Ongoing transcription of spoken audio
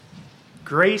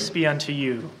Grace be unto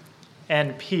you,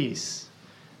 and peace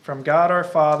from God our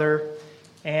Father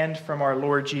and from our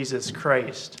Lord Jesus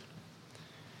Christ.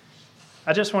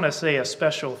 I just want to say a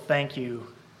special thank you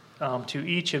to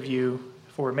each of you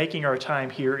for making our time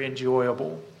here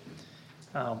enjoyable.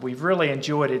 We've really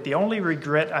enjoyed it. The only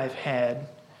regret I've had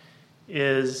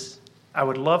is I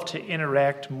would love to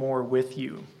interact more with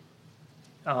you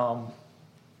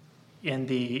in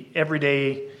the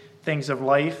everyday things of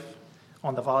life,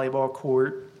 on the volleyball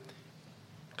court,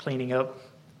 cleaning up,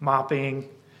 mopping.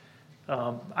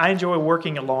 I enjoy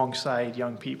working alongside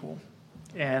young people.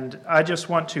 And I just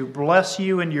want to bless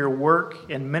you in your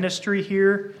work and ministry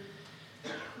here.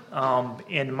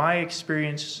 In my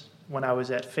experience when I was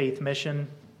at Faith Mission,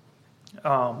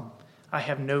 I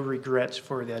have no regrets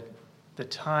for the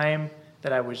time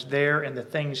that I was there and the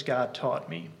things God taught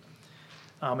me.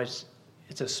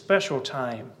 It's a special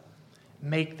time.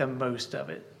 Make the most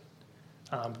of it.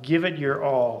 Give it your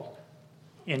all.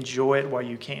 Enjoy it while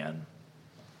you can.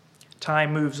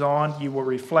 Time moves on. You will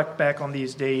reflect back on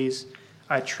these days,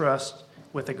 I trust,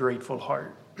 with a grateful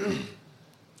heart.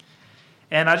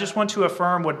 And I just want to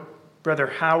affirm what Brother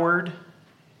Howard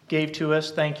gave to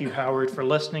us. Thank you, Howard, for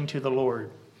listening to the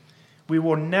Lord. We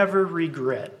will never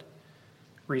regret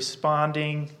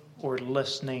responding or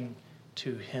listening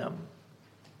to Him.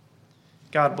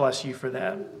 God bless you for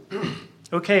that.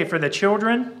 Okay, for the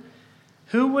children,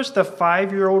 who was the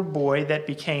 5-year-old boy that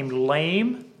became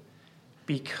lame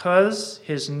because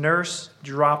his nurse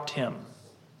dropped him?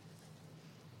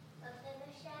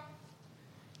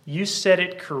 You said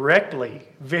it correctly.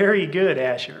 Very good,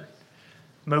 Asher.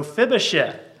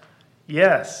 Mephibosheth.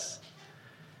 Yes.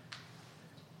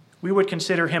 We would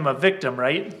consider him a victim,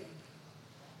 right?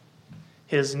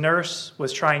 His nurse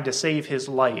was trying to save his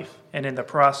life, and in the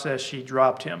process, she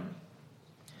dropped him.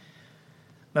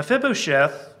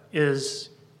 Mephibosheth is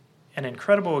an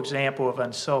incredible example of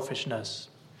unselfishness.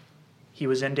 He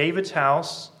was in David's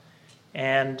house,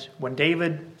 and when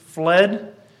David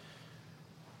fled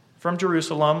from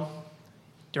Jerusalem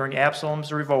during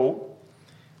Absalom's revolt,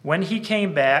 when he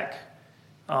came back,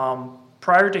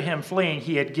 prior to him fleeing,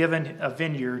 he had given a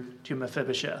vineyard to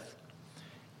Mephibosheth.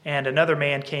 And another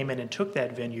man came in and took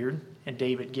that vineyard, and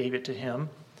David gave it to him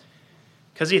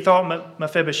because he thought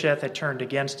Mephibosheth had turned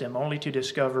against him, only to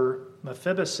discover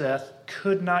Mephibosheth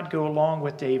could not go along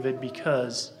with David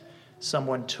because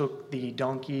someone took the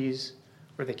donkeys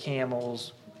or the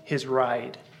camels, his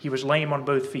ride. He was lame on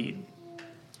both feet.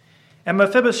 And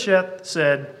Mephibosheth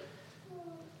said,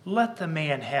 "Let the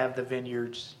man have the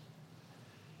vineyards.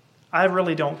 I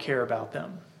really don't care about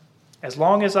them. As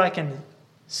long as I can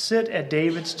sit at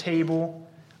David's table,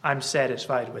 I'm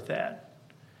satisfied with that."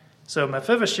 So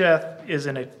Mephibosheth is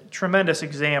a tremendous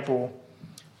example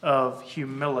of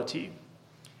humility.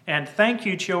 And thank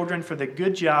you, children, for the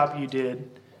good job you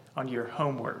did on your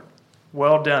homework.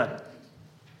 Well done.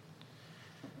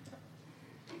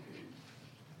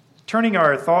 Turning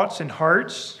our thoughts and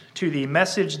hearts to the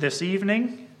message this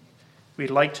evening, we'd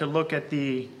like to look at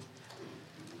the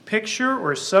picture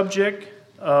or subject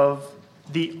of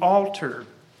the altar.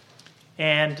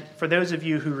 And for those of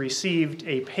you who received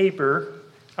a paper,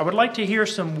 I would like to hear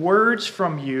some words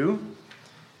from you.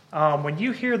 When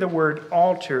you hear the word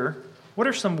altar, what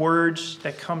are some words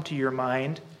that come to your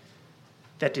mind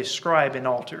that describe an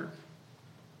altar?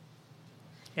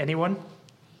 Anyone?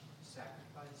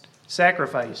 Sacrifice.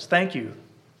 Sacrifice. Thank you.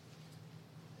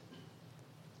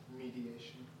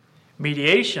 Mediation.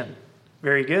 Mediation.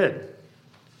 Very good.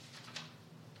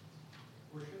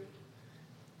 Worship.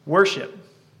 Worship.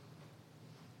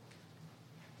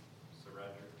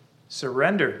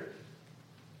 Surrender.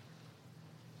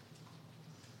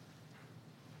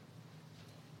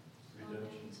 Surrender.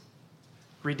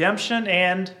 Redemption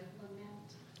and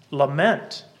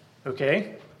lament.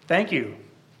 Okay, thank you.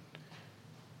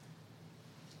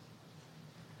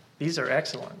 These are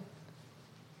excellent.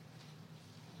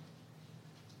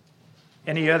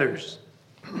 Any others?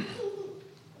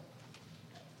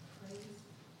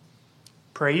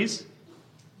 Praise?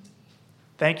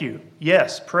 Thank you.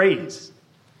 Yes, praise.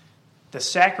 The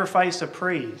sacrifice of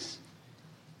praise.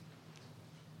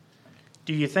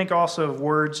 Do you think also of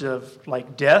words of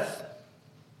like death,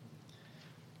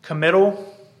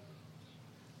 committal?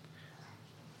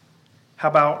 How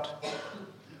about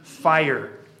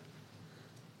fire?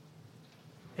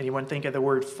 Anyone think of the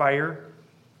word fire?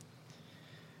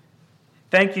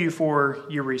 Thank you for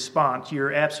your response.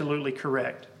 You're absolutely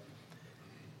correct.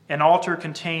 An altar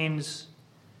contains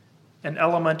an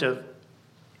element of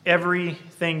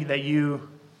everything that you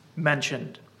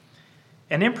mentioned.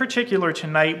 And in particular,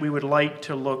 tonight we would like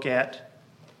to look at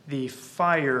the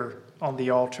fire on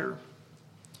the altar.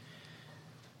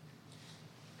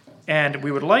 And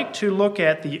we would like to look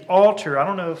at the altar. I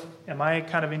don't know if, am I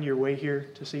kind of in your way here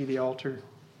to see the altar?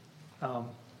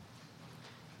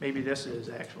 Maybe this is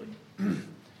actually.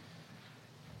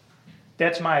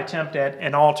 That's my attempt at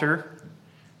an altar.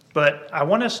 But I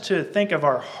want us to think of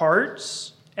our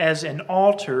hearts as an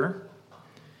altar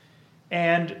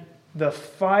and the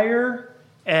fire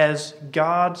as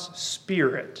God's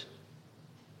Spirit.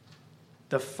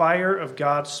 The fire of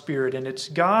God's Spirit. And it's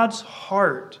God's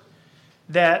heart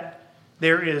that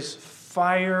there is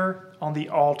fire on the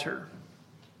altar.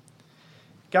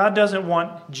 God doesn't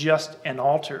want just an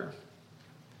altar.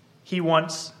 He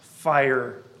wants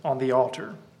fire on the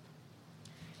altar.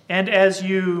 And as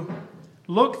you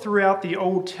look throughout the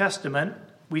Old Testament,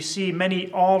 we see many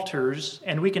altars,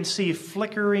 and we can see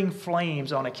flickering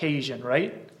flames on occasion,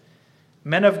 right?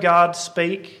 Men of God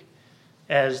spake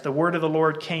as the word of the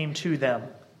Lord came to them.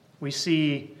 We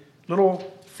see little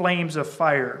flames of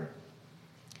fire.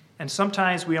 And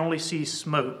sometimes we only see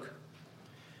smoke.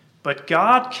 But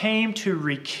God came to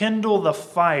rekindle the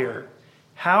fire.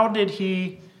 How did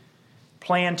he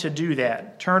plan to do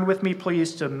that? Turn with me,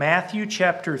 please, to Matthew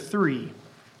chapter 3.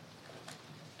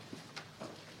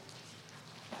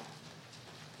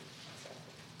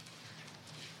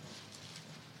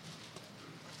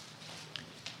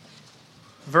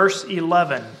 Verse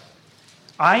 11.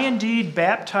 I indeed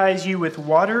baptize you with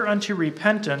water unto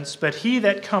repentance, but he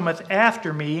that cometh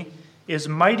after me is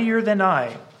mightier than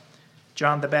I,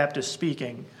 John the Baptist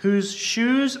speaking, whose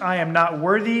shoes I am not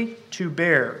worthy to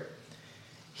bear.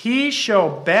 He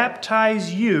shall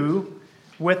baptize you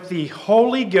with the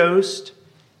Holy Ghost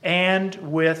and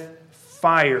with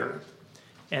fire.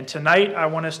 And tonight I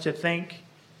want us to think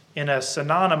in a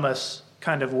synonymous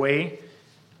kind of way,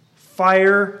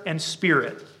 fire and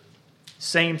spirit,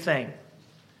 same thing.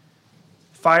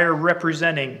 Fire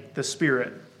representing the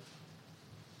Spirit.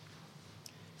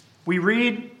 We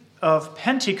read of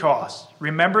Pentecost.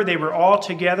 Remember, they were all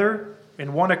together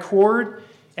in one accord,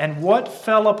 and what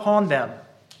fell upon them?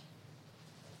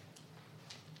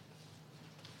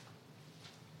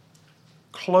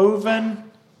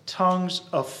 Cloven tongues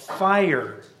of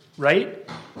fire, right?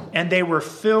 And they were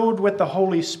filled with the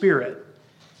Holy Spirit.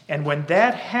 And when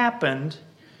that happened,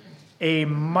 a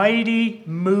mighty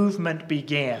movement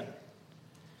began.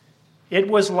 It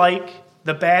was like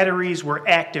the batteries were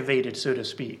activated, so to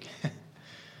speak.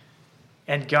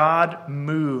 And God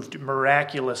moved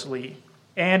miraculously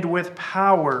and with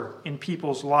power in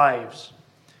people's lives.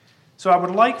 So I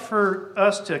would like for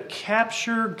us to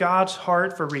capture God's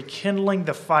heart for rekindling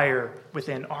the fire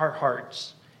within our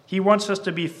hearts. He wants us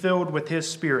to be filled with His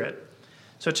Spirit.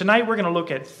 So tonight we're going to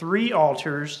look at 3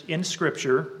 altars in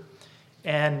Scripture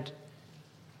and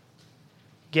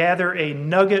gather a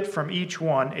nugget from each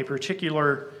one, a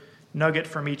particular nugget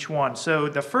from each one. So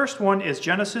the first one is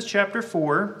Genesis chapter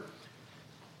 4.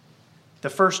 The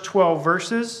first 12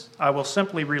 verses, I will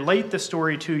simply relate the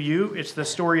story to you. It's the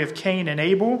story of Cain and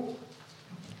Abel.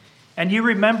 And you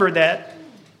remember that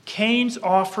Cain's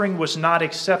offering was not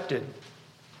accepted,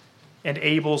 and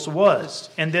Abel's was.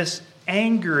 And this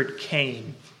angered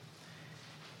Cain.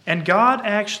 And God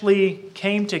actually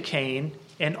came to Cain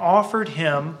and offered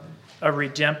him a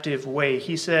redemptive way.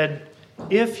 He said,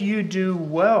 if you do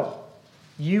well,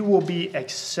 you will be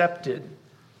accepted.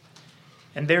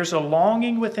 And there's a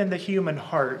longing within the human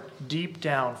heart, deep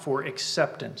down, for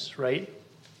acceptance, right?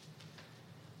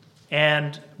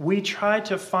 And we try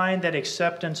to find that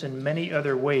acceptance in many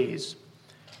other ways.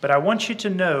 But I want you to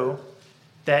know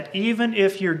that even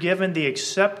if you're given the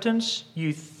acceptance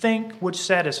you think would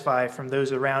satisfy from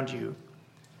those around you,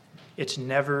 it's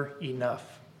never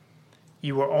enough.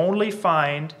 You will only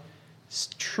find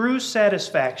true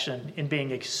satisfaction in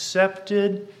being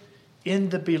accepted in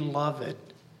the beloved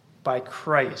by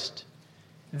Christ.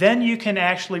 Then you can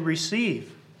actually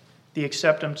receive the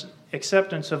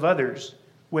acceptance of others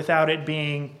without it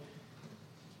being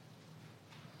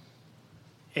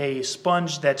a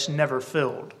sponge that's never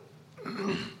filled.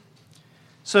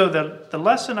 So the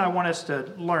lesson I want us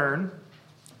to learn,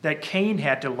 that Cain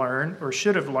had to learn, or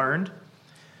should have learned,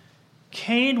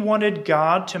 Cain wanted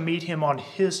God to meet him on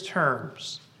his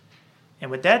terms.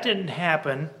 And when that didn't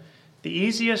happen, the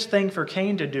easiest thing for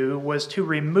Cain to do was to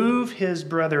remove his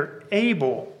brother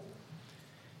Abel,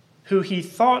 who he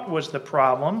thought was the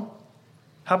problem.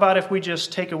 How about if we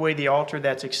just take away the altar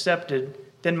that's accepted,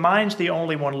 then mine's the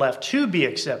only one left to be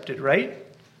accepted, right?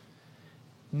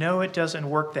 No, it doesn't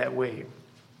work that way.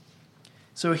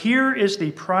 So here is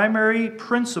the primary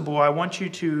principle I want you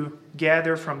to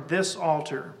gather from this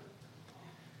altar.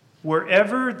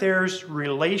 Wherever there's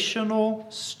relational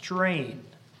strain,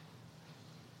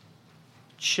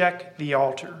 check the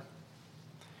altar.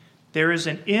 there is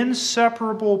an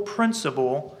inseparable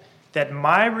principle that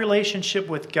my relationship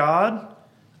with God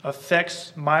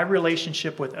affects my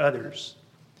relationship with others.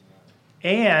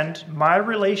 And my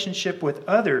relationship with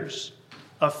others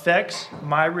affects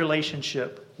my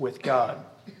relationship with God.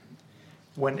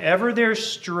 Whenever there's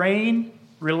strain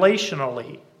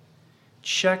relationally,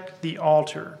 check the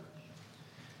altar.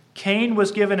 Cain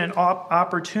was given an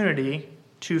opportunity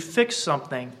to fix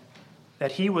something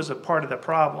that he was a part of the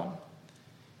problem.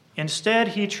 Instead,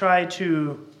 he tried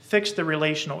to fix the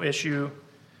relational issue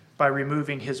by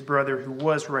removing his brother who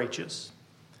was righteous.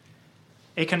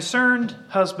 A concerned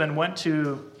husband went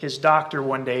to his doctor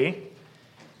one day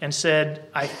and said,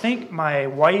 "I think my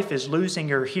wife is losing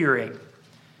her hearing.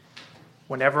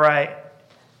 Whenever I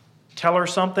tell her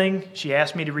something, she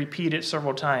asks me to repeat it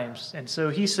several times." And so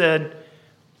he said,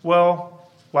 "Well,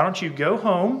 why don't you go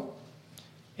home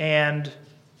and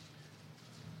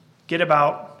get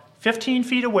about 15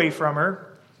 feet away from her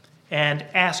and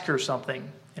ask her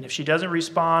something. And if she doesn't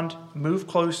respond, move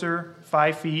closer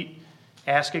 5 feet,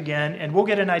 ask again, and we'll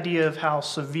get an idea of how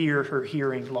severe her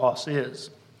hearing loss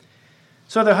is."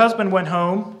 So the husband went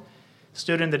home,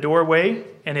 stood in the doorway,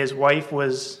 and his wife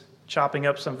was chopping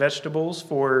up some vegetables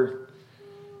for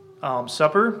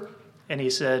supper. And he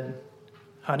said,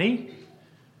 "Honey,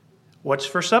 what's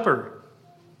for supper?"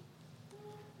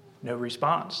 No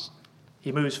response.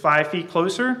 He moves 5 feet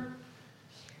closer.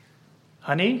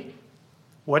 "Honey,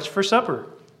 what's for supper?"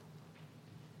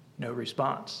 No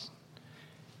response.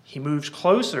 He moves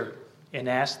closer and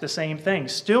asks the same thing.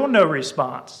 Still no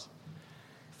response.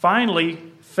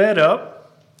 Finally, fed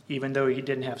up, even though he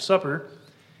didn't have supper,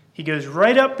 he goes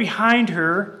right up behind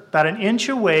her, about an inch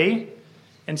away,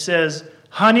 and says,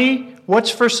 "Honey, what's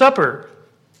for supper?"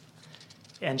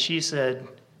 And she said,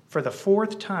 for the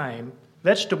fourth time,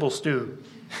 "Vegetable stew."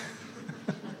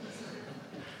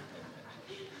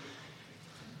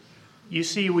 You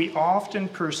see, we often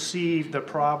perceive the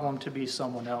problem to be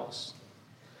someone else,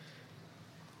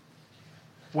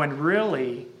 when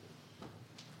really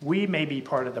we may be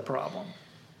part of the problem.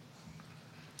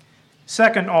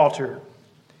 Second altar,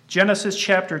 Genesis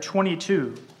chapter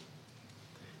 22.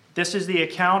 This is the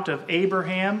account of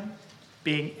Abraham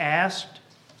being asked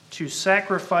to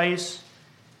sacrifice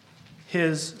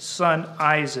his son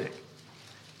Isaac.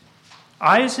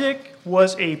 Isaac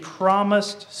was a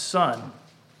promised son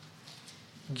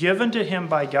given to him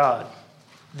by God.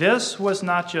 This was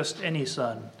not just any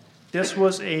son. This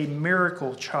was a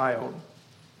miracle child.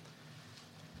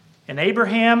 And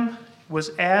Abraham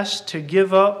was asked to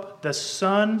give up the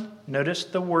son, notice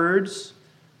the words,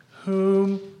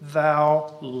 "whom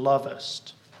thou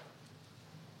lovest."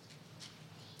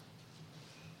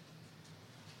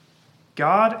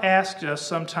 God asks us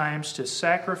sometimes to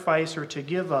sacrifice or to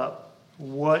give up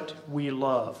what we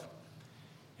love.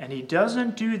 And he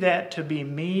doesn't do that to be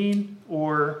mean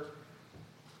or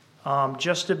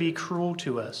just to be cruel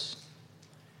to us.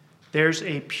 There's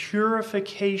a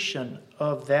purification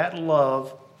of that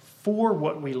love for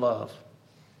what we love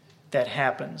that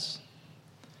happens.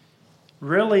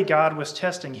 Really, God was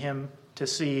testing him to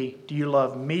see, do you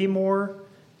love me more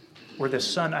or the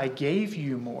son I gave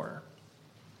you more?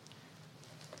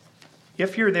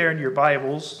 If you're there in your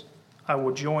Bibles, I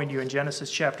will join you in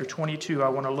Genesis chapter 22. I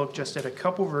want to look just at a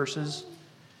couple verses.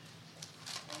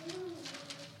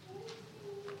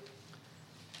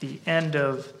 The end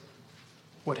of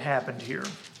what happened here.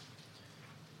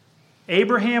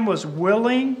 Abraham was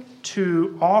willing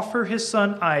to offer his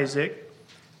son Isaac.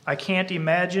 I can't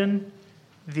imagine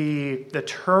the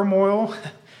turmoil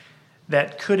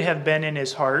that could have been in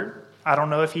his heart. I don't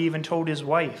know if he even told his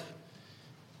wife.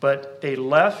 But they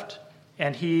left,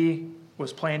 and he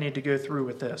was planning to go through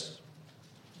with this.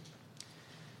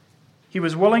 He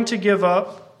was willing to give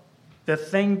up the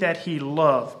thing that he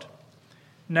loved.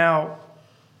 Now,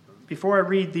 before I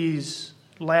read these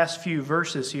last few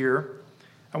verses here,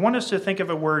 I want us to think of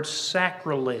a word,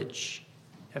 sacrilege.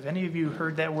 Have any of you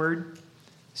heard that word?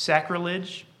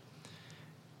 Sacrilege?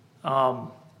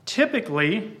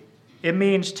 Typically, it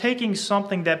means taking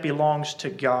something that belongs to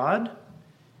God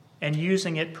and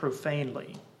using it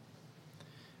profanely.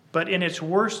 But in its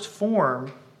worst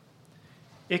form,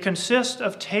 it consists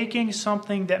of taking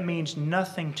something that means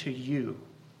nothing to you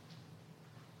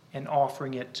and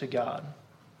offering it to God.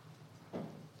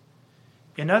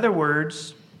 In other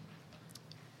words,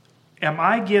 am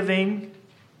I giving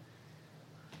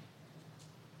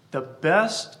the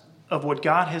best of what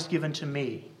God has given to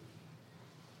me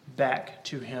back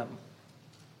to him?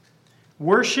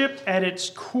 Worship at its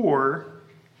core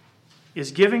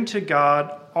is giving to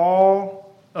God all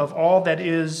that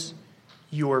is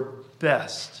your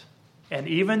best And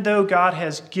even though God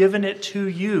has given it to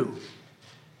you,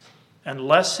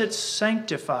 unless it's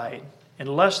sanctified,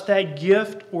 unless that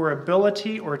gift or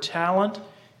ability or talent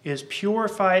is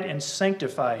purified and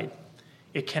sanctified,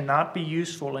 it cannot be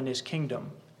useful in his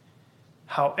kingdom,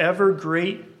 however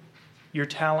great your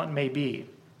talent may be.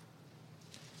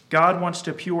 God wants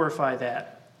to purify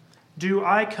that. Do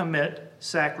I commit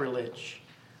sacrilege?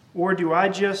 Or do I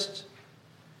just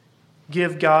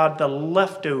give God the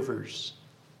leftovers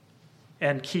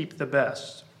and keep the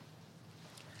best?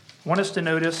 I want us to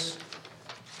notice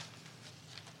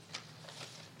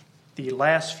the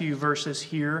last few verses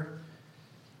here,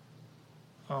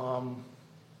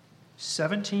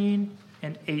 17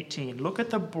 and 18. Look at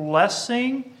the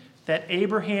blessing that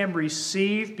Abraham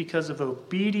received because of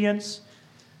obedience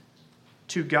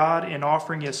to God in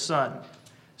offering his son.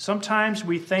 Sometimes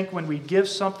we think when we give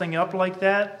something up like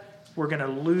that, we're going to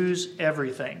lose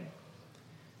everything.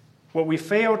 What we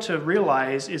fail to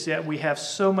realize is that we have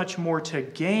so much more to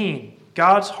gain.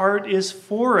 God's heart is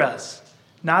for us,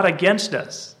 not against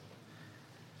us.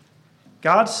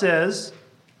 God says,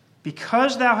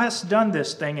 because thou hast done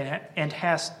this thing and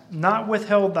hast not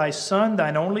withheld thy son,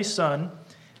 thine only son,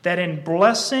 that in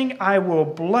blessing I will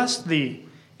bless thee,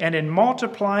 and in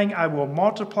multiplying I will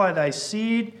multiply thy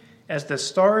seed as the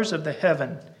stars of the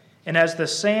heaven, and as the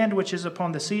sand which is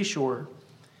upon the seashore.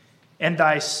 And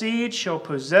thy seed shall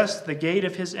possess the gate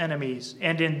of his enemies,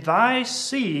 and in thy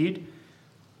seed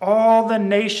all the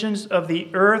nations of the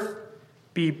earth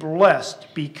be blessed,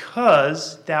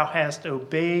 because thou hast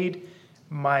obeyed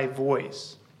my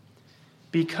voice.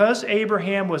 Because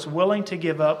Abraham was willing to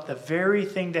give up the very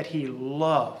thing that he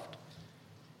loved,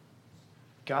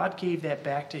 God gave that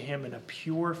back to him in a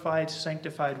purified,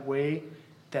 sanctified way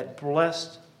that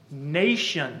blessed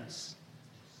nations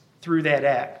through that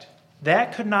act.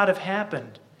 That could not have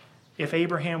happened if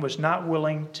Abraham was not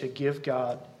willing to give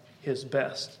God his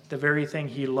best, the very thing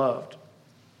he loved.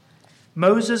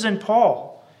 Moses and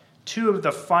Paul, two of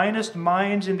the finest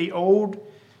minds in the Old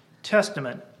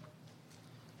Testament,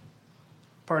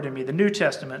 the New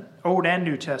Testament, Old and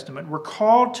New Testament, were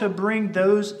called to bring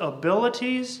those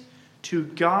abilities to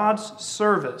God's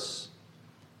service,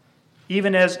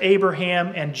 even as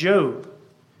Abraham and Job,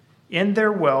 in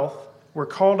their wealth, were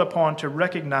called upon to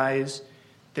recognize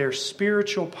their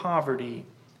spiritual poverty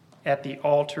at the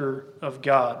altar of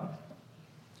God.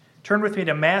 Turn with me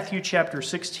to Matthew chapter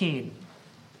 16.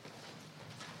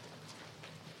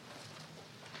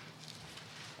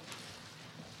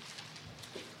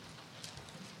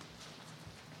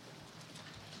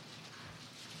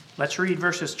 Let's read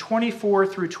verses 24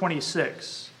 through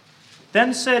 26.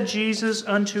 Then said Jesus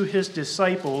unto his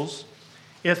disciples,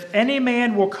 If any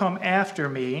man will come after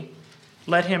me,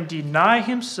 let him deny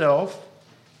himself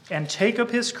and take up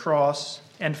his cross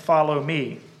and follow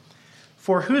me.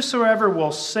 For whosoever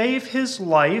will save his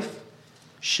life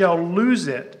shall lose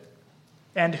it,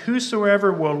 and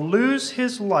whosoever will lose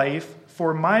his life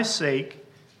for my sake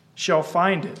shall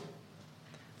find it.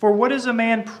 For what is a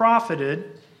man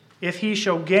profited if he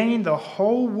shall gain the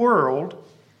whole world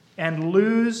and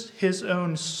lose his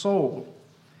own soul?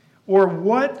 Or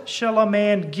what shall a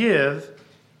man give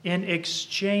in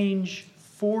exchange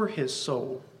for his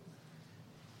soul?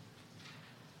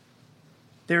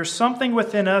 There's something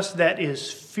within us that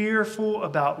is fearful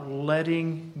about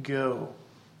letting go,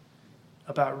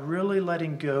 about really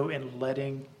letting go and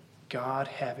letting God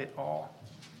have it all,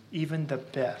 even the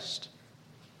best.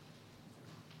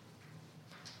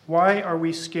 Why are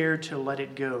we scared to let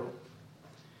it go?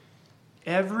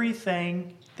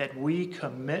 Everything that we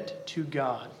commit to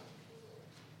God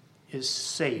is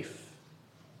safe.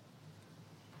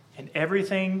 And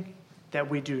everything that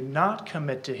we do not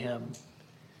commit to him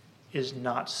is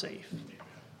not safe.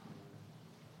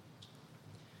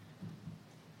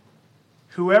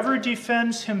 Whoever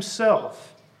defends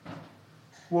himself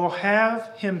will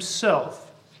have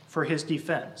himself for his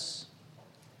defense,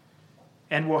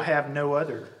 and will have no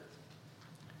other.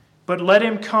 But let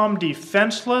him come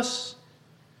defenseless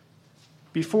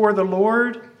before the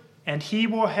Lord, and he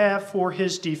will have for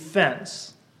his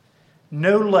defense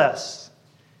no less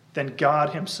than God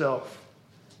himself.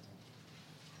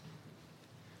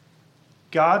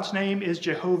 God's name is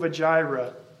Jehovah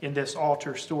Jireh in this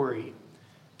altar story.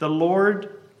 The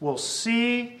Lord will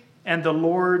see and the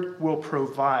Lord will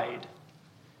provide.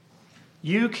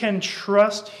 You can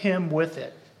trust him with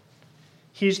it.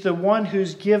 He's the one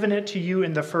who's given it to you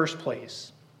in the first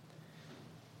place.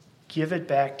 Give it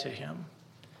back to him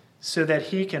so that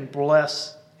he can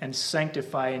bless and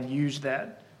sanctify and use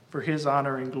that for his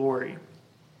honor and glory.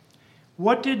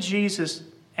 What did Jesus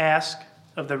ask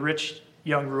of the rich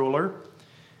young ruler?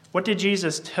 What did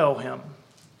Jesus tell him?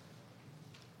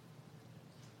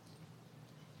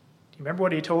 Do you remember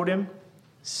what he told him?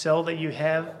 Sell that you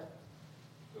have.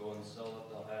 Go and sell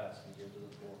what thou hast and give to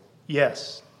the poor.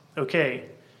 Yes. Okay.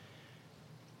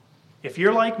 If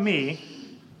you're like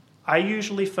me, I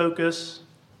usually focus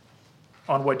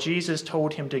on what Jesus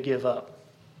told him to give up.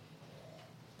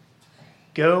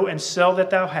 Go and sell that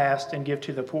thou hast and give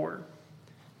to the poor.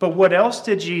 But what else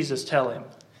did Jesus tell him?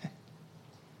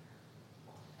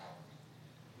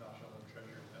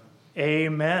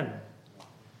 Amen.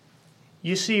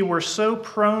 You see, we're so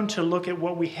prone to look at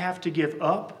what we have to give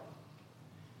up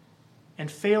and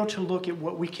fail to look at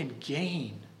what we can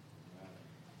gain.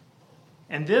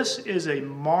 And this is a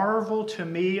marvel to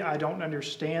me. I don't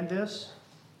understand this.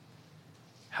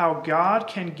 How God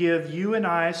can give you and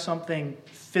I something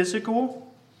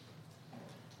physical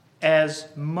as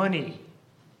money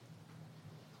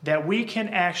that we can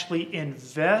actually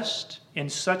invest in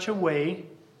such a way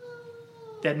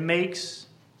that makes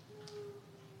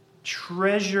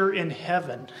treasure in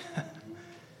heaven.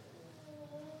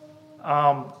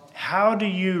 How do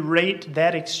you rate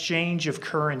that exchange of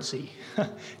currency?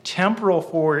 Temporal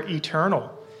for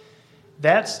eternal.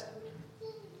 That's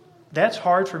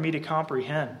hard for me to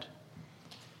comprehend.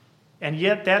 And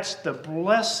yet that's the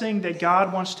blessing that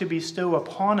God wants to bestow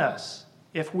upon us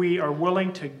if we are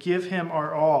willing to give him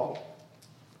our all.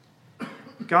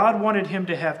 God wanted him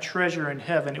to have treasure in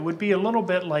heaven. It would be a little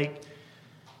bit like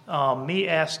me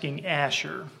asking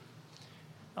Asher,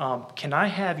 can I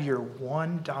have your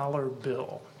 $1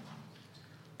 bill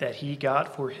that he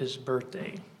got for his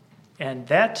birthday? And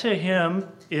that to him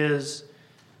is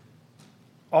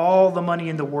all the money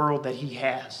in the world that he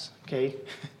has, okay?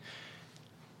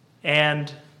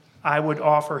 And I would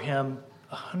offer him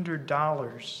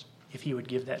 $100 if he would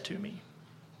give that to me.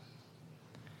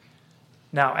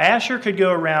 Now, Asher could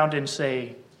go around and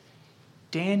say,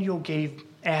 Daniel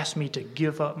asked me to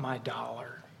give up my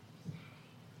dollar.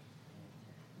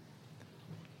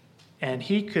 And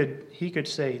he could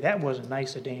say, that wasn't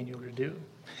nice of Daniel to do.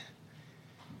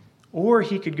 Or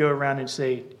he could go around and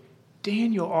say,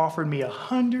 Daniel offered me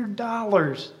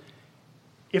 $100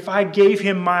 if I gave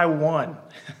him my one.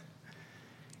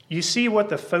 You see what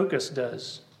the focus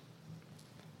does.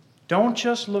 Don't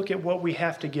just look at what we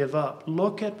have to give up.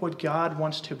 Look at what God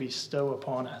wants to bestow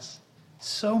upon us.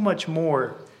 So much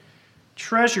more.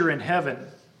 Treasure in heaven.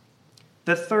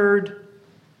 The third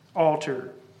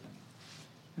altar.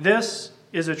 This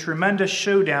is a tremendous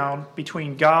showdown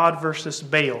between God versus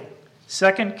Baal.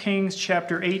 2 Kings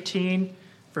chapter 18,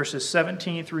 verses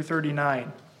 17 through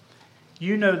 39.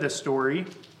 You know the story.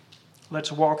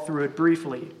 Let's walk through it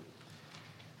briefly.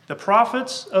 The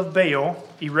prophets of Baal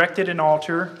erected an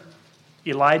altar.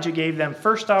 Elijah gave them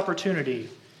first opportunity.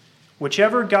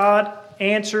 Whichever God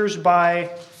answers by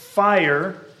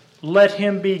fire, let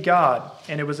him be God.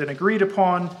 And it was an agreed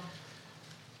upon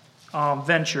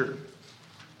venture.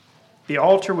 The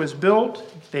altar was built.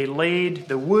 They laid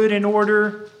the wood in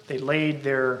order. They laid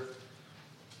their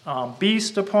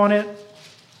beast upon it.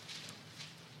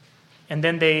 And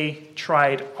then they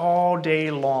tried all day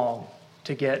long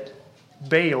to get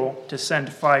Baal to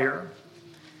send fire.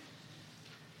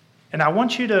 And I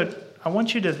want you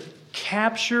to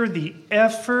capture the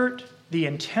effort, the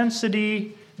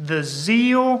intensity, the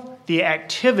zeal, the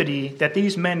activity that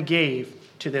these men gave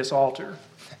to this altar.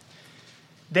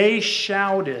 They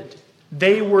shouted.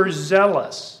 They were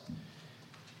zealous.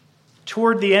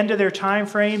 Toward the end of their time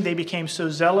frame, they became so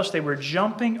zealous they were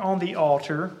jumping on the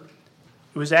altar.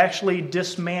 It was actually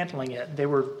dismantling it. They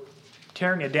were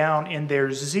tearing it down in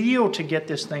their zeal to get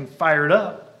this thing fired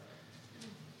up.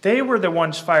 They were the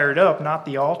ones fired up, not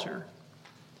the altar.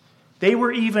 They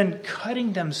were even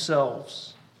cutting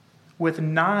themselves with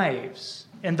knives,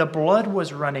 and the blood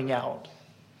was running out.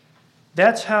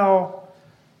 That's how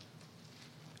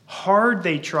hard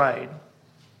they tried.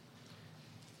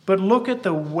 But look at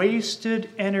the wasted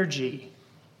energy.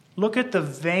 Look at the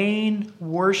vain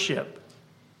worship.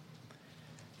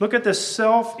 Look at the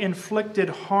self-inflicted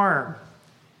harm.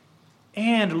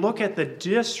 And look at the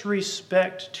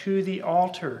disrespect to the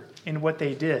altar in what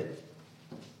they did.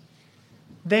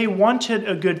 They wanted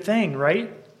a good thing, right?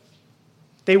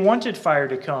 They wanted fire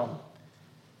to come.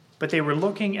 But they were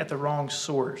looking at the wrong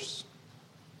source.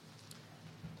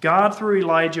 God, through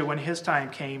Elijah, when his time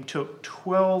came, took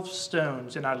 12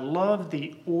 stones. And I love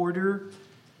the order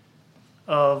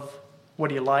of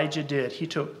what Elijah did. He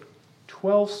took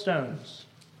 12 stones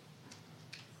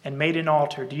and made an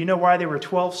altar. Do you know why there were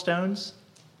 12 stones?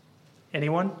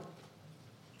 Anyone?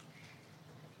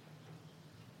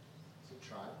 The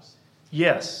tribes?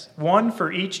 Yes, one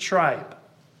for each tribe.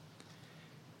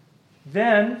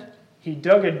 Then he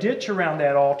dug a ditch around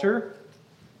that altar,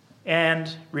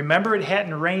 and remember, it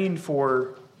hadn't rained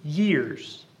for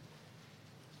years.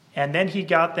 And then he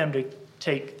got them to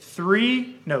take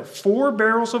 4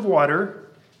 barrels of water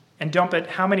and dump it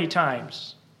how many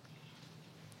times?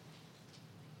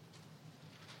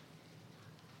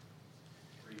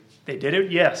 3. They did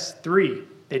it, yes, 3.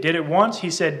 They did it once,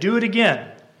 he said, do it again.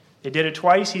 They did it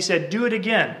twice, he said, do it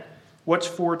again. What's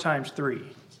 4 times 3?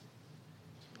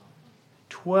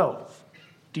 12.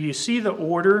 Do you see the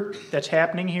order that's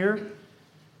happening here?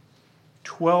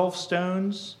 12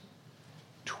 stones,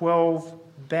 12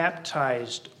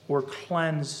 baptized or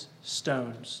cleansed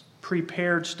stones,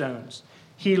 prepared stones.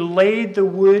 He laid the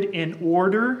wood in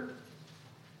order.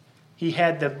 He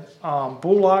had the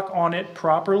bullock on it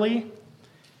properly.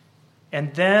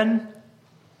 And then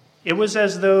it was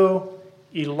as though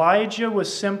Elijah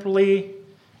was simply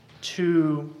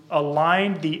to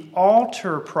align the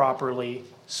altar properly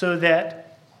so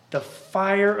that the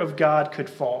fire of God could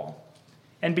fall.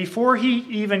 And before he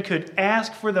even could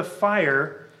ask for the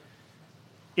fire,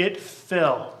 it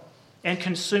fell and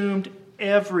consumed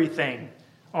everything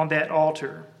on that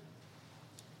altar.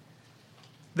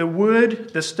 The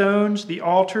wood, the stones, the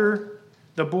altar,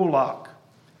 the bullock.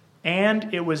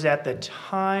 And it was at the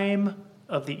time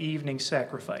of the evening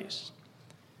sacrifice.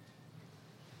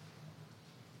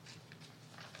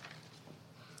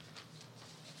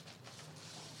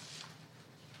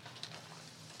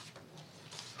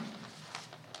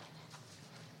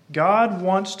 God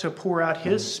wants to pour out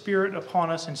His Spirit upon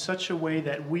us in such a way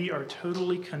that we are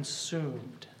totally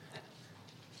consumed.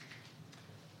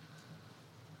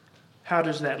 How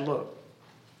does that look?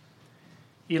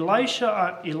 Elijah,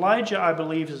 I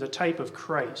believe, is a type of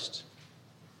Christ.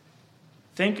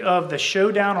 Think of the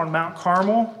showdown on Mount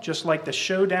Carmel, just like the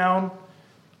showdown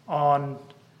on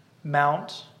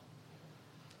Mount,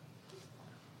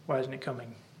 why isn't it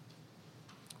coming?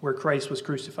 Where Christ was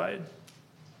crucified.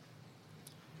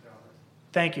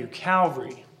 Thank you,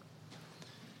 Calvary.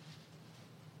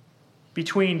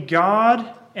 Between God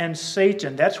and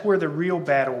Satan, that's where the real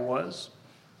battle was.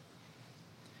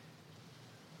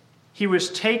 He was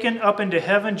taken up into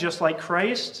heaven just like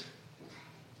Christ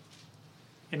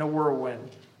in a whirlwind.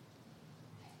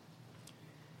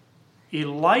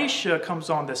 Elisha comes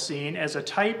on the scene as a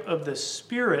type of the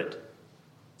Spirit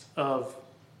of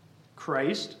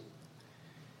Christ.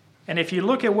 And if you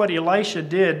look at what Elisha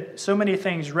did, so many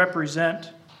things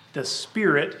represent the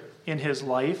Spirit in his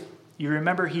life. You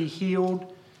remember he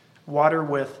healed water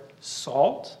with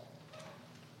salt.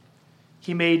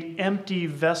 He made empty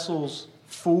vessels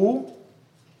full.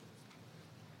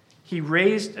 He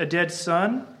raised a dead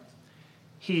son.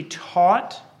 He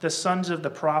taught the sons of the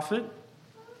prophet.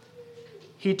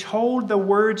 He told the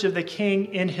words of the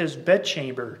king in his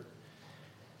bedchamber.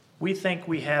 We think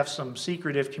we have some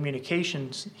secretive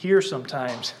communications here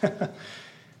sometimes.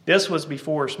 This was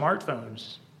before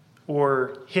smartphones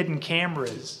or hidden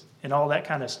cameras and all that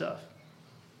kind of stuff.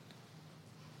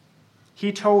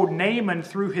 He told Naaman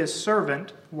through his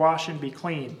servant, wash and be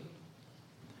clean.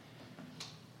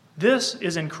 This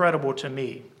is incredible to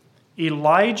me.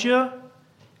 Elijah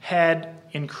had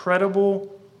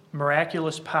incredible,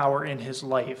 miraculous power in his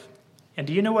life. And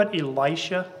do you know what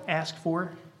Elisha asked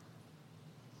for?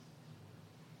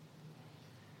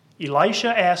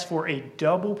 Elisha asked for a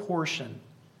double portion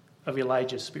of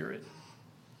Elijah's spirit.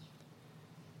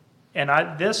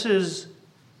 And this,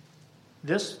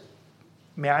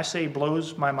 may I say,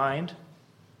 blows my mind.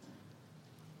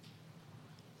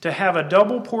 To have a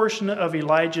double portion of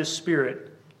Elijah's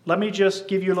spirit, let me just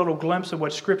give you a little glimpse of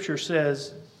what Scripture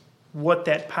says, what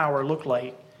that power looked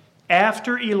like.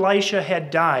 After Elisha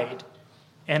had died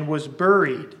and was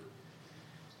buried,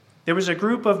 there was a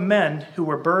group of men who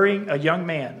were burying a young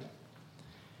man.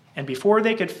 And before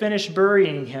they could finish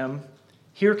burying him,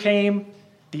 here came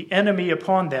the enemy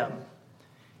upon them.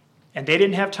 And they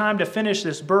didn't have time to finish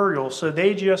this burial, so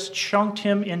they just chunked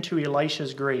him into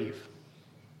Elisha's grave.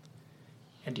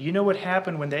 And do you know what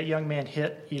happened when that young man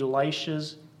hit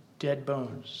Elisha's dead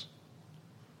bones?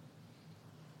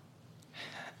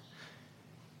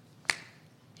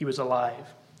 He was alive.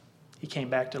 He came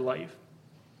back to life.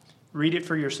 Read it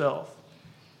for yourself.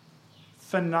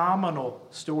 Phenomenal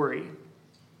story.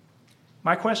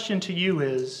 My question to you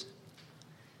is,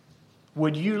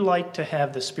 would you like to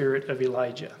have the spirit of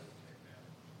Elijah?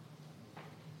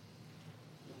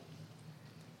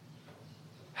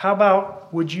 How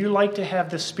about, would you like to have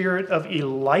the spirit of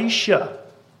Elisha,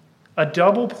 a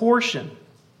double portion?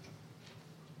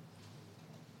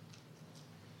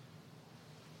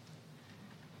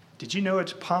 Did you know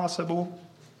it's possible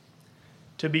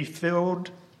to be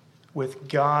filled with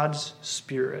God's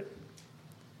Spirit.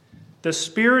 The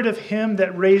Spirit of Him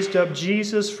that raised up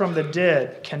Jesus from the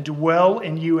dead can dwell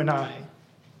in you and I.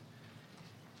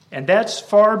 And that's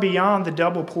far beyond the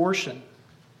double portion.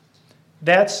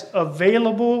 That's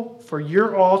available for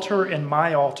your altar and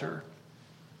my altar.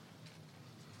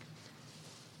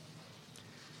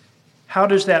 How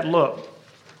does that look?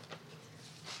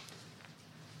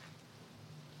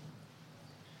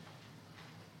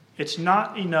 It's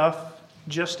not enough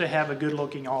just to have a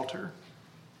good-looking altar.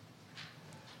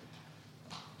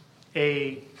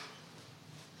 A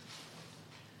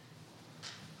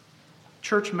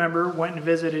church member went and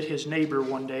visited his neighbor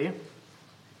one day,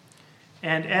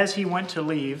 and as he went to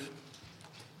leave,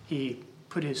 he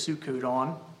put his suit coat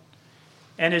on,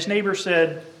 and his neighbor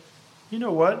said, "You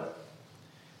know what?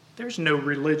 There's no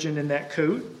religion in that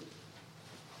coat."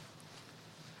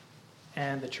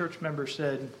 And the church member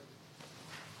said,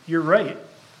 "You're right.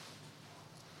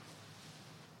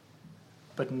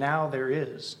 But now there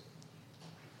is."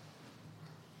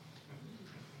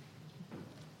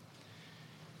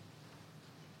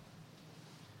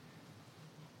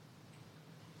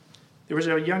 There was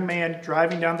a young man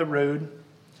driving down the road,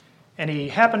 and he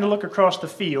happened to look across the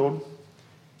field,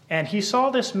 and he saw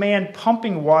this man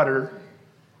pumping water.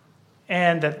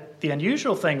 And the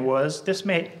unusual thing was, this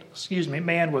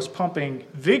man was pumping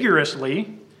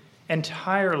vigorously and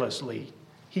tirelessly.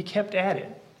 He kept at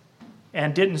it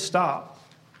and didn't stop.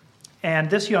 And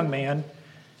this young man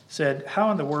said,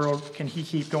 "How in the world can he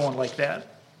keep going like that?"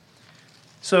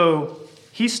 So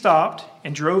he stopped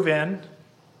and drove in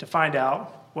to find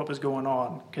out what was going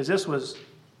on, because this was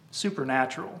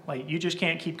supernatural. Like, you just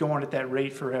can't keep going at that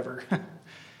rate forever.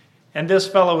 And this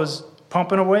fellow was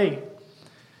pumping away.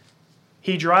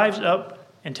 He drives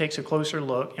up and takes a closer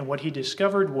look, and what he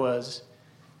discovered was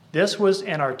this was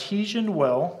an artesian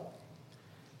well,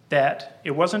 that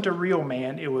it wasn't a real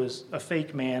man, it was a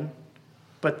fake man,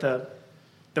 but the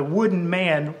wooden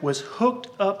man was hooked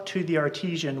up to the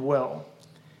artesian well.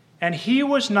 And he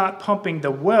was not pumping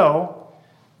the well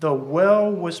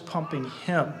was pumping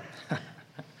him.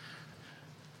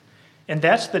 And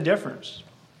that's the difference.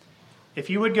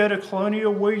 If you would go to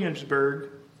Colonial Williamsburg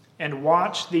and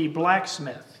watch the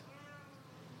blacksmith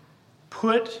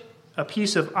put a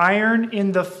piece of iron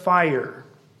in the fire,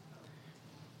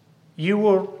 you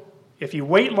will, if you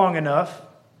wait long enough,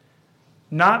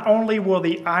 not only will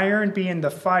the iron be in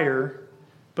the fire,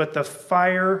 but the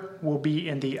fire will be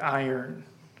in the iron.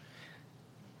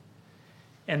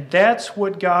 And that's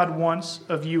what God wants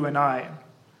of you and I,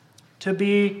 to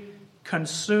be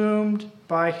consumed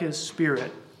by His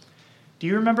Spirit. Do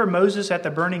you remember Moses at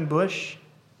the burning bush?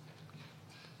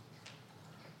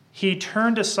 He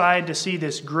turned aside to see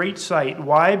this great sight.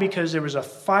 Why? Because there was a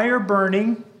fire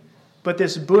burning, but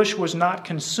this bush was not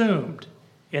consumed.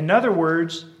 In other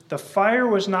words, the fire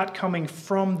was not coming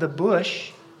from the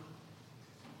bush,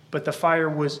 but the fire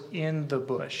was in the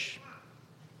bush.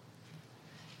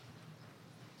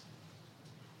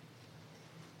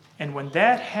 And when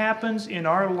that happens in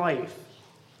our life,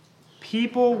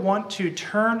 people want to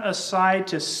turn aside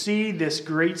to see this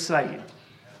great sight.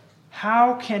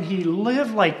 How can he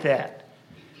live like that?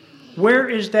 Where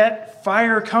is that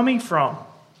fire coming from?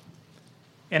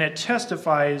 And it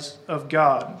testifies of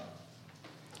God.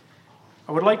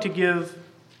 I would like to give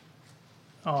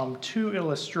 2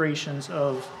 illustrations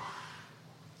of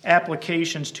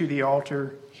applications to the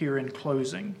altar here in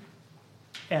closing.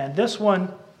 And this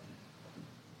one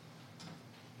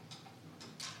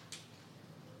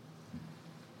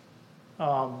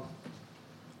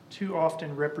too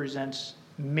often represents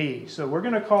me. So we're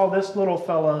going to call this little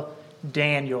fella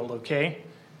Daniel, okay?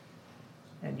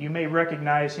 And you may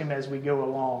recognize him as we go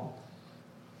along.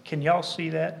 Can y'all see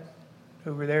that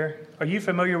over there? Are you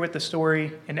familiar with the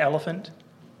story An Elephant?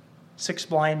 6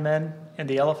 blind men and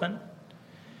the elephant?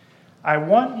 I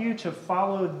want you to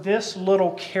follow this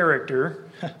little character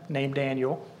named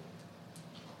Daniel.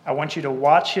 I want you to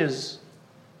watch his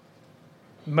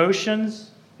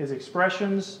motions, his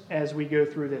expressions as we go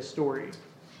through this story.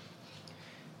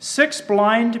 6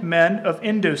 blind men of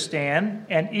Indostan,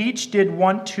 and each did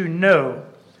want to know,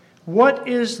 what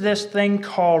is this thing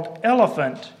called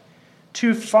elephant?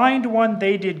 To find one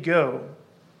they did go.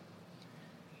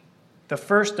 The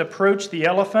first approached the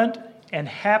elephant, and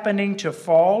happening to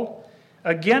fall,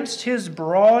 against his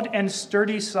broad and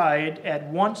sturdy side at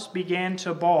once began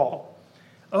to bawl.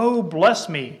 Oh, bless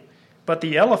me, but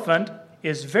the elephant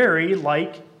is very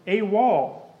like a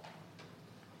wall.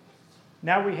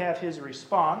 Now we have his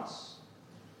response.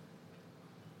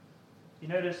 You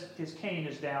notice his cane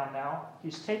is down now.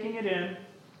 He's taking it in.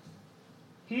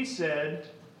 He said,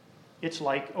 it's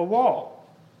like a wall.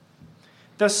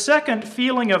 The second,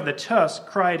 feeling of the tusk,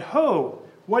 cried, "Ho,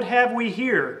 what have we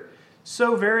here?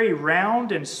 So very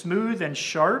round and smooth and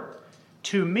sharp?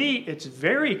 To me it's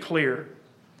very clear.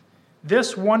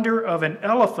 This wonder of an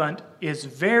elephant is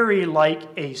very like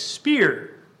a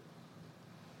spear."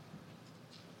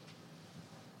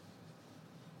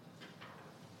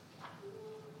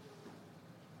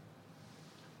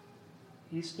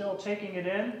 He's still taking it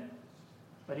in,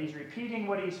 but he's repeating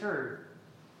what he's heard.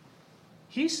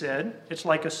 He said, "It's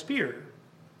like a spear."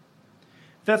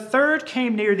 The third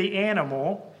came near the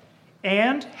animal,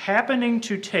 and happening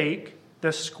to take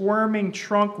the squirming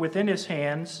trunk within his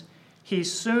hands, he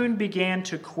soon began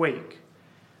to quake.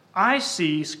 "I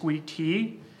see," squeaked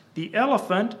he, "the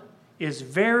elephant is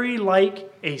very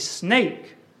like a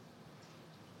snake."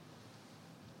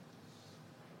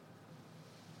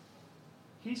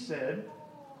 He said,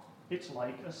 "It's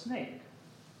like a snake."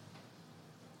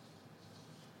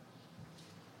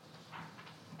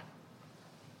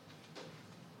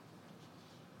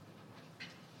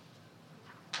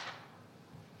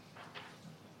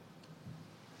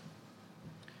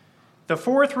 The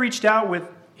fourth reached out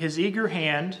with his eager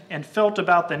hand and felt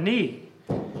about the knee.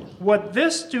 "What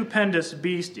this stupendous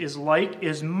beast is like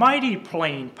is mighty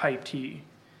plain," piped he.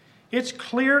 "It's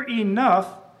clear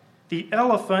enough the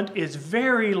elephant is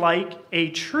very like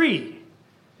a tree."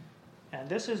 And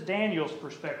this is Daniel's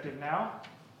perspective now.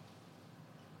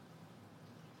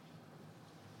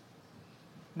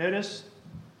 Notice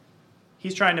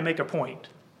he's trying to make a point.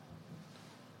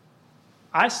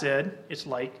 I said it's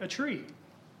like a tree.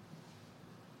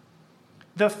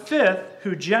 The fifth,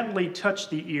 who gently touched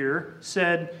the ear,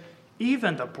 said,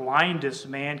 "Even the blindest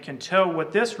man can tell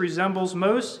what this resembles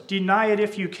most. Deny it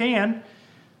if you can.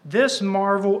 This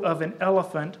marvel of an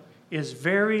elephant is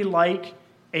very like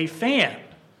a fan."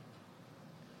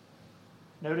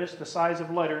 Notice the size of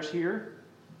letters here.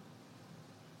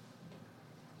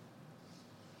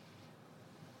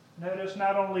 Notice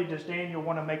not only does Daniel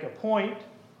want to make a point,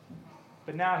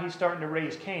 but now he's starting to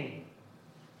raise Cain.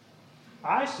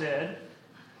 I said,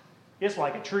 "It's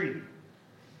like a tree."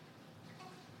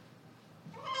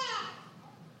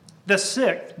 The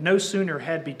sixth no sooner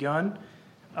had begun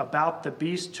about the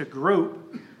beast to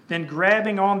grope than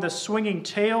grabbing on the swinging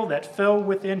tail that fell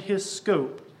within his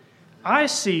scope. "I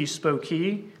see," spoke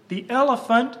he, "the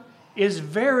elephant is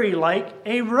very like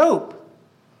a rope."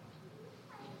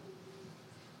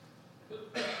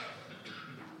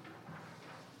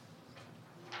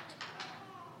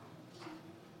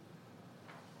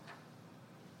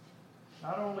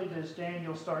 Not only does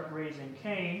Daniel start raising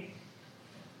Cain,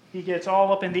 he gets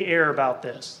all up in the air about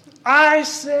this. "I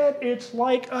said it's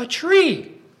like a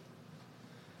tree."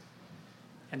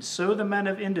 And so the men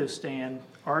of Indostan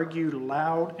argued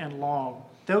loud and long.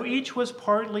 Though each was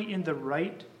partly in the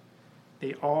right,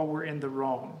 they all were in the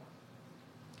wrong.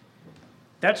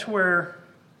 That's where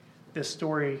this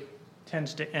story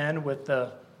tends to end, with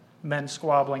the men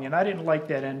squabbling. And I didn't like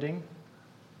that ending.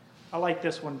 I like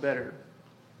this one better.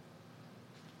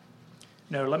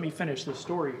 No, let me finish this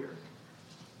story here.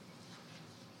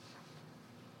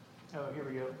 Oh, here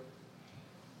we go.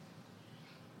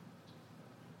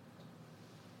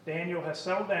 Daniel has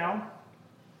settled down,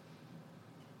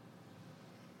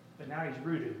 but now he's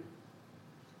rooted.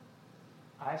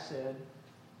 I said,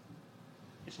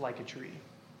 it's like a tree.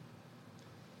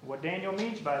 What Daniel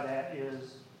means by that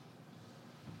is,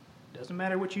 doesn't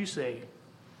matter what you say.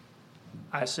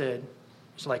 I said,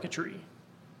 it's like a tree.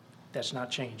 That's not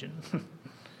changing.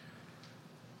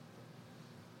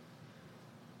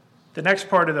 The next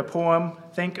part of the poem,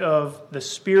 think of the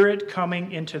Spirit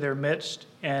coming into their midst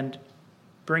and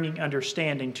bringing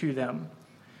understanding to them.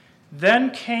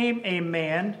 "Then came a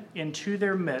man into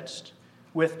their midst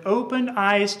with open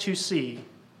eyes to see,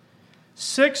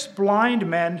 6 blind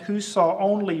men who saw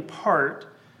only part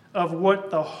of what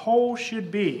the whole should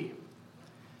be.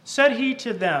 Said he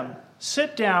to them,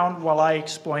 'Sit down while I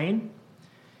explain.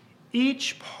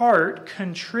 Each part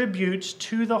contributes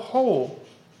to the whole.'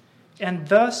 And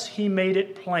thus he made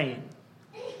it plain.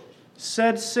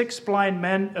 Said 6 blind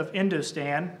men of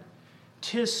Indostan,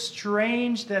 "'Tis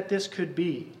strange that this could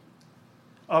be.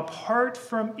 Apart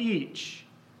from each,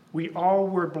 we all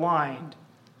were blind,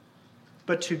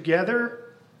 but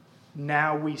together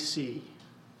now we see."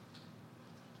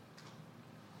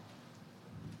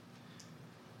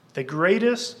 The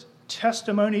greatest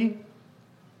testimony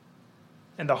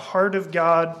and the heart of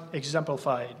God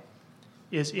exemplified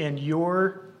is in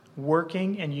your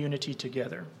working in unity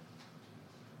together.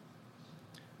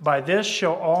 "By this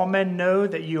shall all men know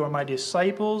that you are my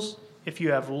disciples, if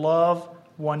you have love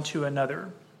one to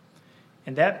another."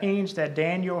 And that means that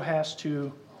Daniel has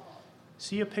to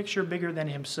see a picture bigger than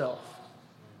himself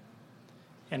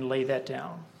and lay that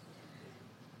down.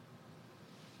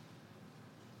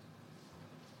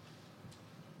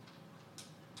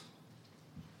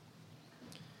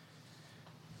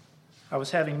 I was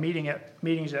having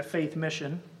meetings at Faith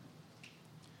Mission,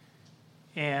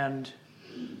 and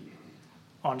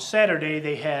on Saturday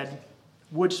they had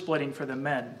wood splitting for the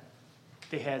men.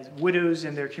 They had widows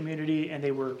in their community, and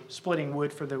they were splitting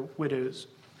wood for the widows.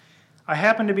 I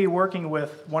happened to be working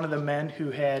with one of the men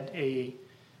who had a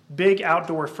big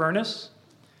outdoor furnace,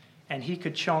 and he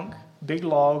could chunk big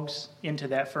logs into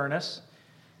that furnace.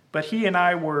 But he and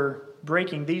I were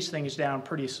breaking these things down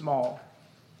pretty small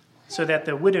so that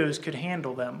the widows could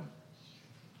handle them.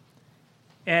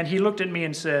 And he looked at me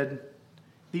and said,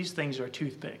 "These things are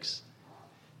toothpicks."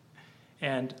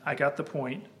 And I got the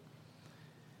point.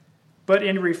 But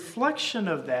in reflection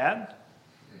of that,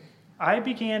 I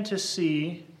began to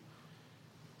see,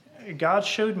 God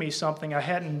showed me something I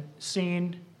hadn't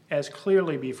seen as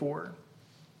clearly before.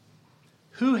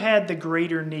 Who had the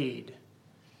greater need?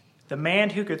 The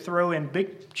man who could throw in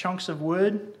big chunks of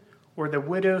wood, or the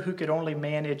widow who could only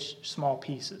manage small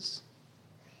pieces?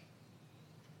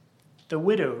 The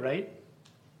widow, right?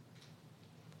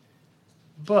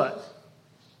 But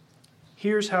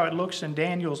here's how it looks in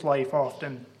Daniel's life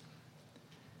often.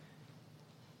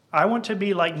 I want to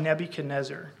be like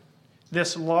Nebuchadnezzar,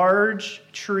 this large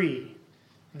tree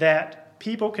that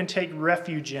people can take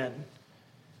refuge in,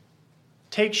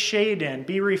 take shade in,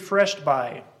 be refreshed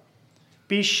by,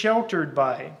 be sheltered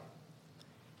by.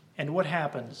 And what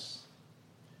happens?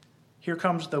 Here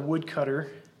comes the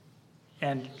woodcutter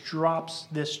and drops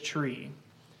this tree.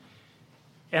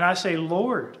 And I say,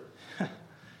 "Lord,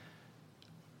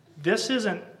 this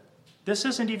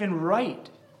isn't even right.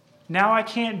 Now I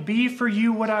can't be for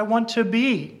you what I want to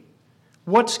be.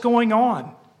 What's going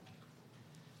on?"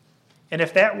 And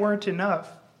if that weren't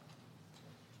enough,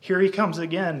 here he comes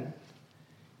again,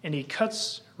 and he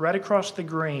cuts right across the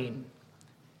grain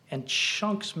and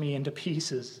chunks me into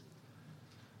pieces.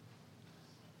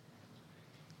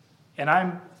 And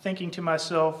I'm thinking to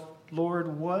myself,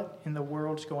 "Lord, what in the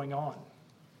world's going on?"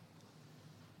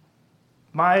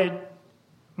 My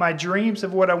dreams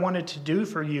of what I wanted to do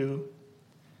for you,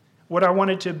 what I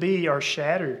wanted to be, are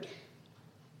shattered.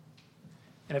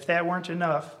 And if that weren't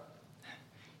enough,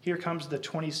 here comes the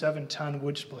 27-ton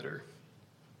wood splitter.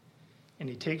 And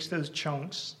he takes those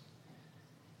chunks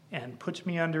and puts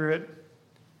me under it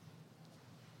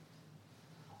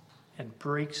and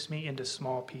breaks me into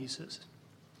small pieces.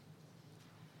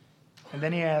 And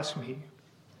then he asked me,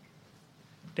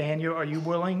 "Daniel, are you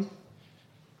willing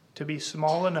to be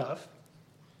small enough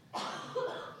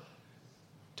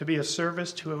to be a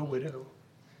service to a widow?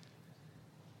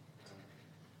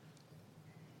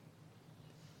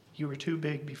 You were too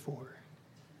big before."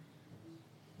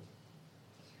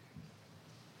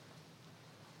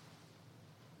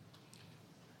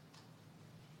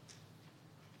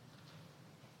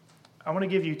 I want to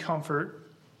give you comfort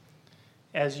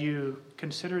as you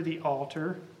consider the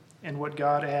altar and what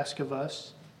God asks of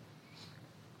us.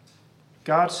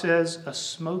 God says, "A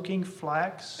smoking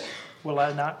flax will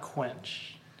I not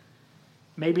quench."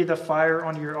 Maybe the fire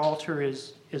on your altar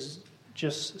is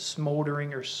just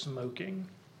smoldering or smoking.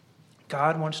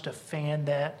 God wants to fan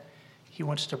that. He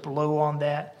wants to blow on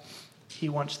that. He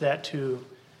wants that to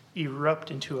erupt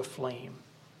into a flame.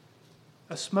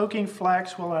 "A smoking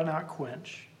flax will I not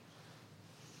quench."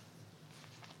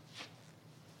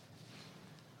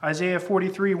 Isaiah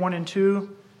 43, 1 and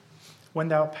 2, "When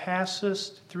thou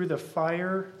passest through the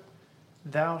fire,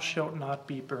 thou shalt not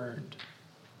be burned."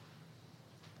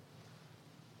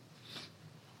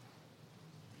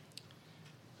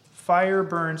 Fire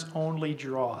burns only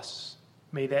dross.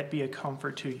 May that be a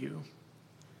comfort to you.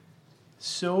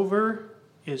 Silver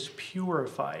is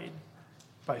purified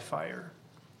by fire.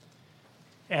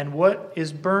 And what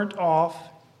is burnt off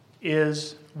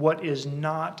is what is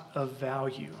not of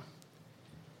value.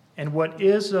 And what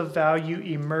is of value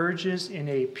emerges in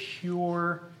a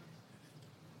pure,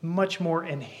 much more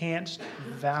enhanced,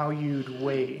 valued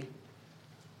way.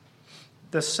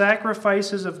 The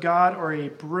sacrifices of God are a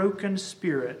broken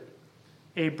spirit,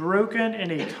 a broken and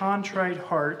a contrite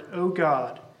heart, O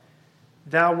God,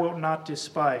 thou wilt not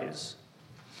despise.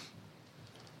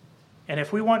 And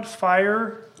if we want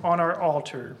fire on our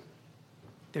altar,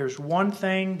 there's one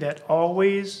thing that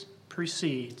always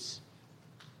precedes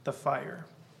the fire.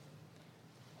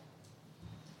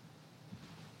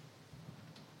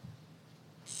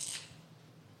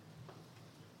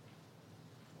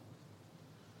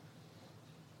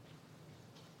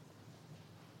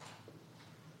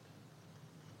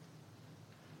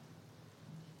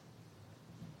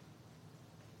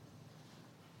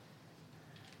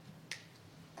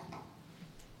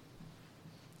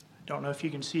 Don't know if you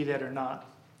can see that or not.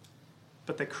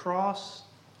 But the cross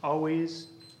always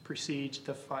precedes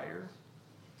the fire.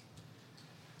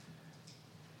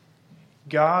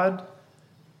 God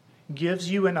gives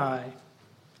you and I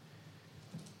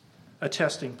a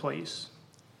testing place,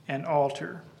 an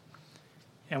altar.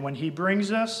 And when he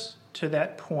brings us to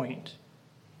that point,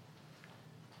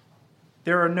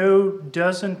 there are no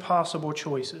dozen possible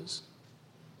choices.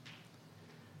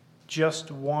 Just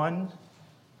one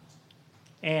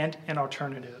and an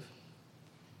alternative.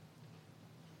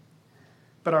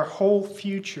 But our whole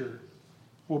future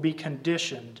will be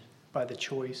conditioned by the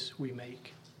choice we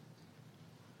make.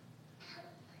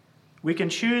 We can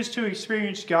choose to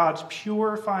experience God's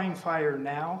purifying fire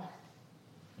now,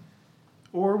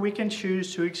 or we can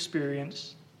choose to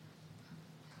experience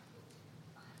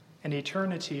an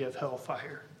eternity of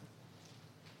hellfire.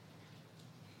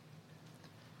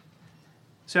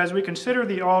 So as we consider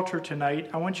the altar tonight,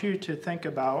 I want you to think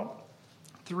about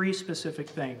 3 specific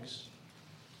things.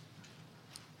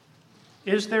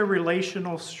 Is there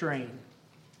relational strain?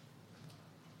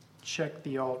 Check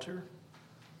the altar.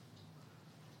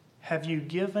 Have you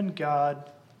given God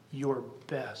your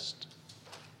best?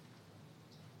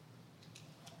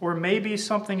 Or maybe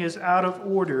something is out of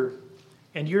order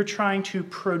and you're trying to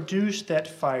produce that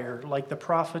fire like the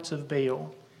prophets of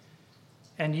Baal,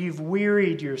 and you've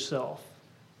wearied yourself.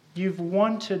 You've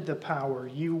wanted the power.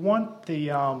 You want the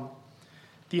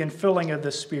infilling of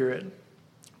the Spirit,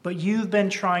 but you've been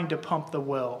trying to pump the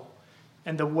well,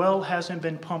 and the well hasn't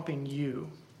been pumping you.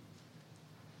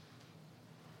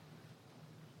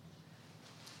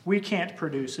 We can't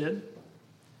produce it.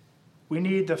 We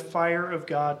need the fire of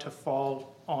God to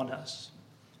fall on us.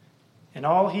 And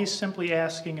all he's simply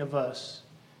asking of us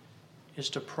is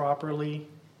to properly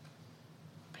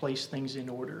place things in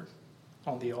order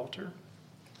on the altar.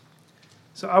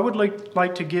 So I would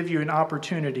like to give you an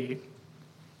opportunity.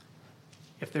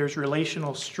 If there's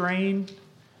relational strain,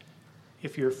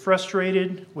 if you're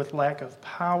frustrated with lack of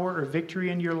power or victory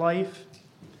in your life,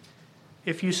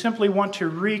 if you simply want to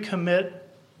recommit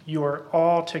your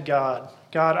all to God.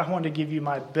 God, I want to give you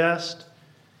my best.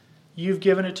 You've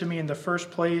given it to me in the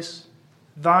first place.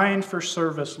 Thine for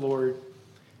service, Lord.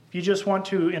 If you just want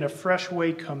to, in a fresh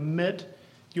way, commit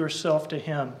yourself to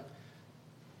him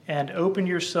and open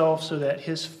yourself so that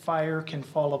his fire can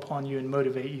fall upon you and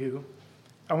motivate you,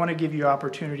 I want to give you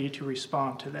opportunity to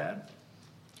respond to that.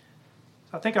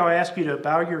 I think I'll ask you to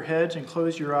bow your heads and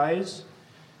close your eyes,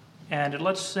 and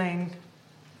let's sing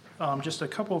just a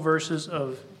couple verses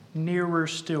of Nearer,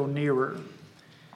 Still Nearer.